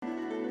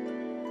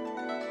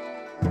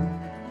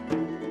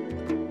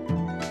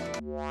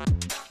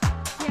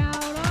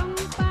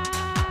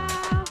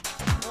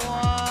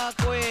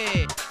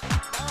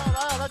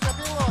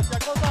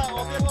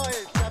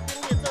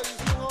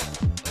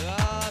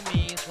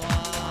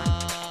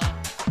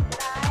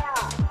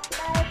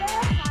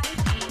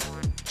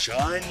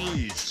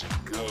Chinese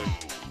to go.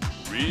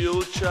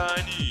 Real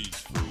Chinese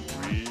for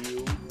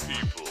real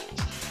people.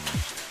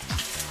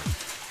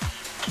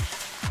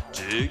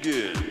 Dig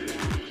in.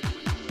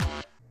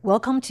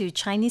 Welcome to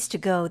Chinese to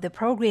Go, the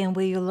program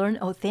where you learn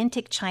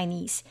authentic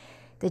Chinese,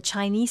 the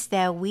Chinese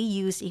that we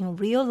use in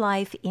real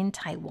life in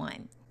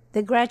Taiwan.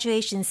 The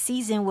graduation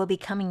season will be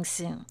coming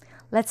soon.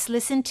 Let's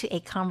listen to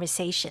a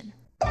conversation.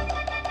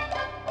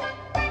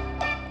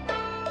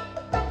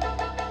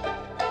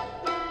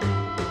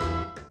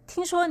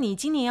 听说你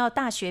今年要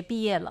大学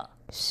毕业了。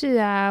是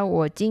啊，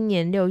我今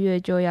年6月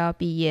就要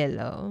毕业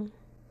了。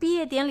毕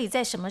业典礼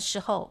在什么时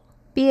候？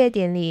毕业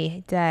典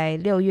礼在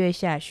6月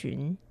下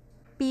旬。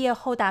毕业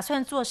后打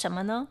算做什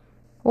么呢？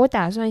我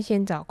打算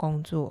先找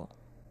工作。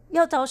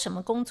要找什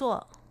么工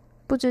作？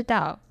不知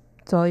道，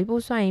走一步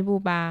算一步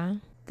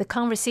吧。The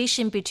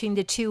conversation between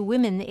the two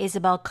women is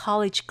about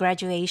college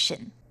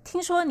graduation.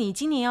 听说你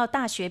今年要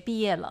大学毕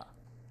业了。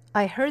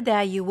I heard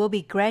that you will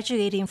be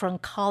graduating from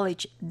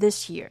college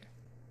this year.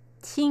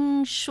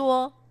 听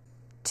说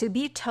to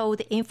be told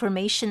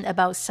information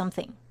about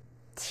something.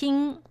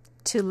 听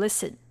to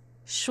listen,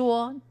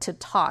 说 to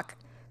talk.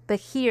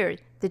 But here,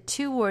 the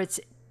two words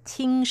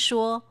听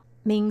说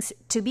means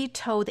to be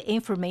told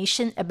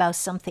information about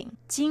something.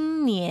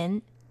 今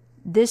年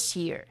this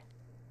year.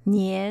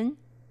 年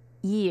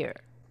year.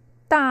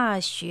 大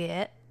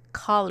学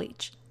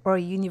college or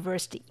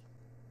university.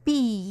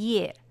 毕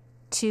业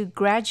to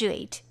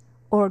graduate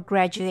or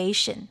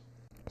graduation.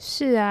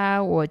 是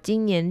啊，我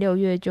今年6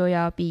月就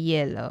要毕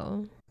业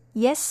了。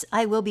Yes,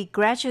 I will be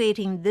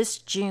graduating this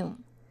June.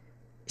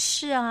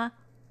 是啊，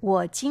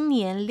我今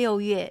年6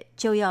月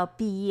就要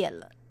毕业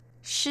了。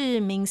是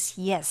means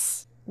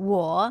yes.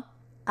 我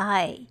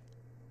I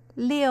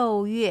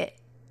 6月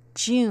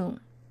June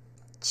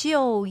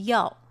就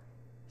要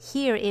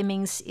Here it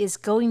means is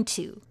going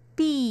to.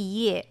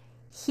 毕业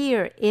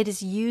Here it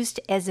is used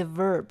as a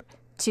verb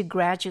to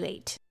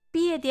graduate.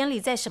 毕业典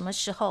礼在什么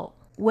时候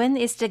？When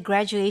is the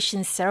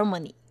graduation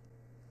ceremony?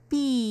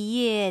 毕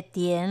业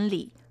典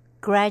礼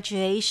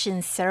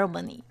graduation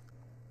ceremony.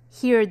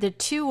 Here the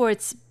two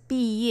words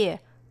毕业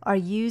are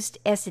used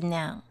as a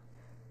noun.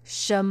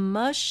 什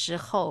么时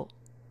候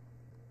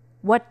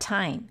What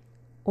time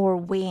or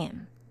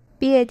when?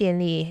 毕业典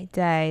礼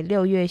在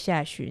6月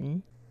下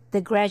旬。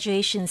The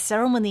graduation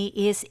ceremony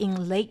is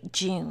in late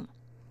June.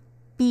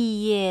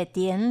 毕业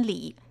典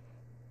礼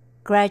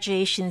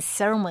graduation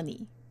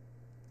ceremony.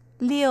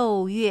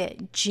 6月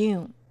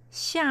June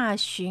下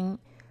旬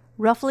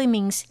roughly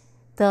means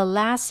the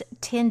last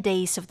 10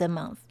 days of the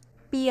month.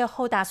 毕业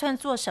后打算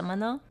做什么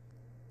呢？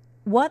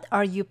 What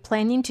are you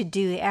planning to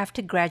do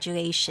after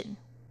graduation?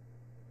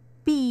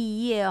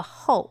 毕业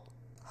后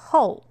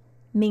后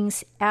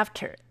means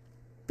after.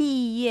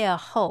 毕业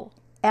后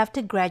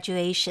after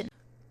graduation.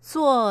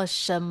 做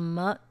什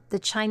么 The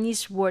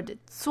Chinese word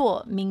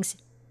做 means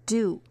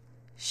do.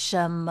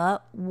 什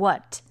么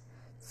what.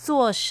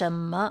 做什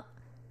么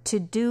To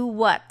do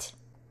what?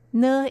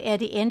 呢 at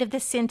the end of the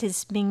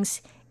sentence means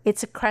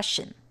it's a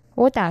question.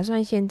 我打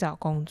算先找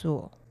工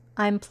作。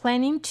I'm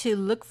planning to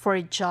look for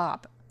a job.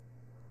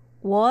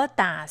 我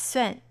打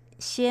算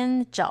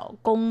先找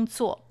工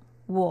作。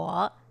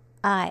我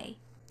I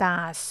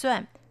打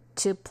算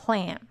to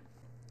plan.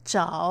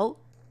 找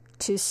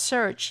to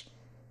search,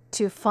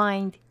 to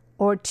find,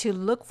 or to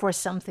look for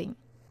something.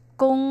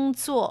 工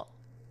作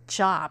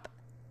job.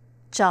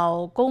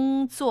 找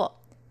工作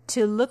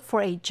to look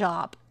for a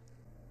job.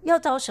要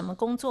找什么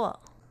工作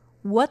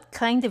What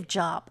kind of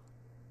job?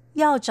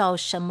 要找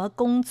什么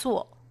工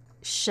作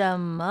什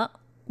么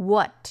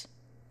What?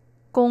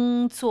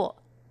 工作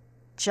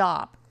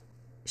Job.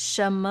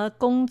 什么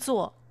工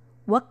作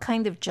What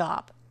kind of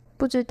job?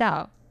 不知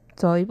道，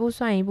走一步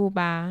算一步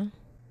吧。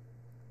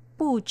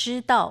不知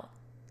道，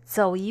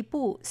走一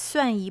步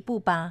算一步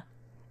吧。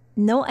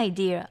No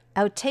idea.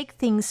 I'll take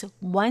things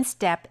one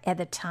step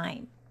at a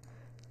time.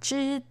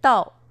 知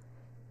道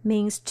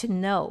means to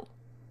know.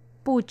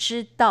不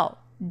知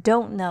道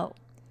don't know.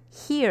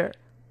 Here,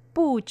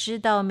 不知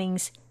道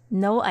means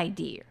no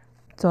idea.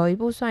 走一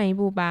步算一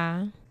步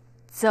吧。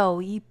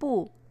走一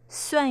步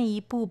算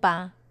一步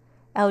吧。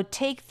I'll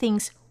take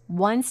things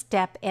one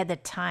step at a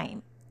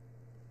time.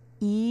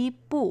 一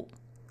步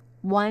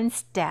one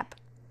step.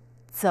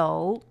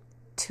 走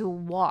to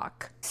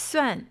walk.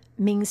 算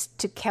means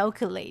to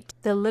calculate.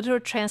 The literal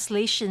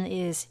translation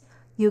is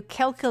you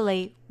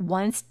calculate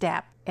one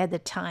step at a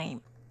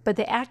time. But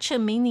the actual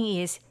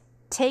meaning is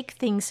take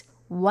things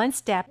one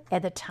step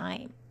at a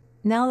time.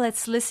 Now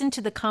let's listen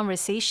to the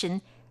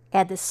conversation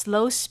at the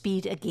slow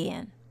speed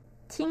again.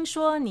 听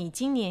说你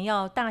今年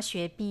要大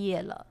学毕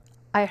业了。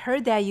I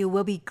heard that you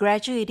will be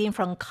graduating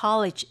from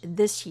college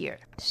this year.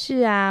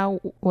 是啊，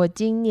我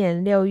今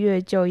年6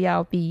月就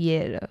要毕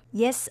业了。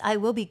Yes, I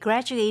will be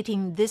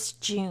graduating this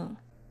June.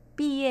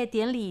 毕业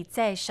典礼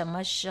在什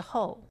么时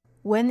候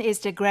？When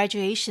is the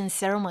graduation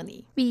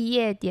ceremony? 毕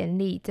业典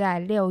礼在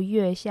6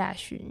月下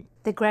旬。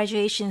The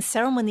graduation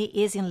ceremony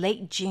is in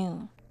late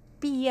June.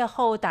 毕业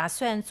后打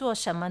算做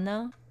什么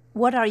呢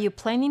？What are you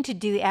planning to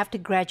do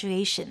after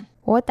graduation?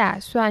 我打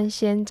算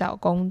先找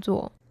工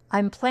作。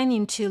I'm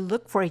planning to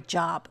look for a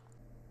job.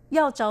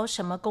 要找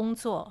什么工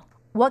作？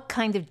 What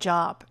kind of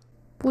job?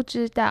 不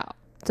知道，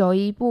走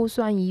一步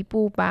算一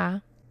步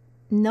吧。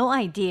No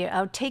idea.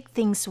 I'll take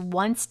things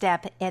one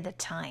step at a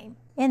time.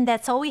 And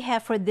that's all we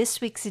have for this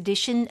week's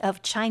edition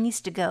of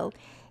Chinese to Go,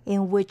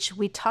 in which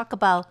we talk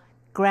about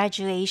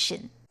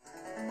graduation.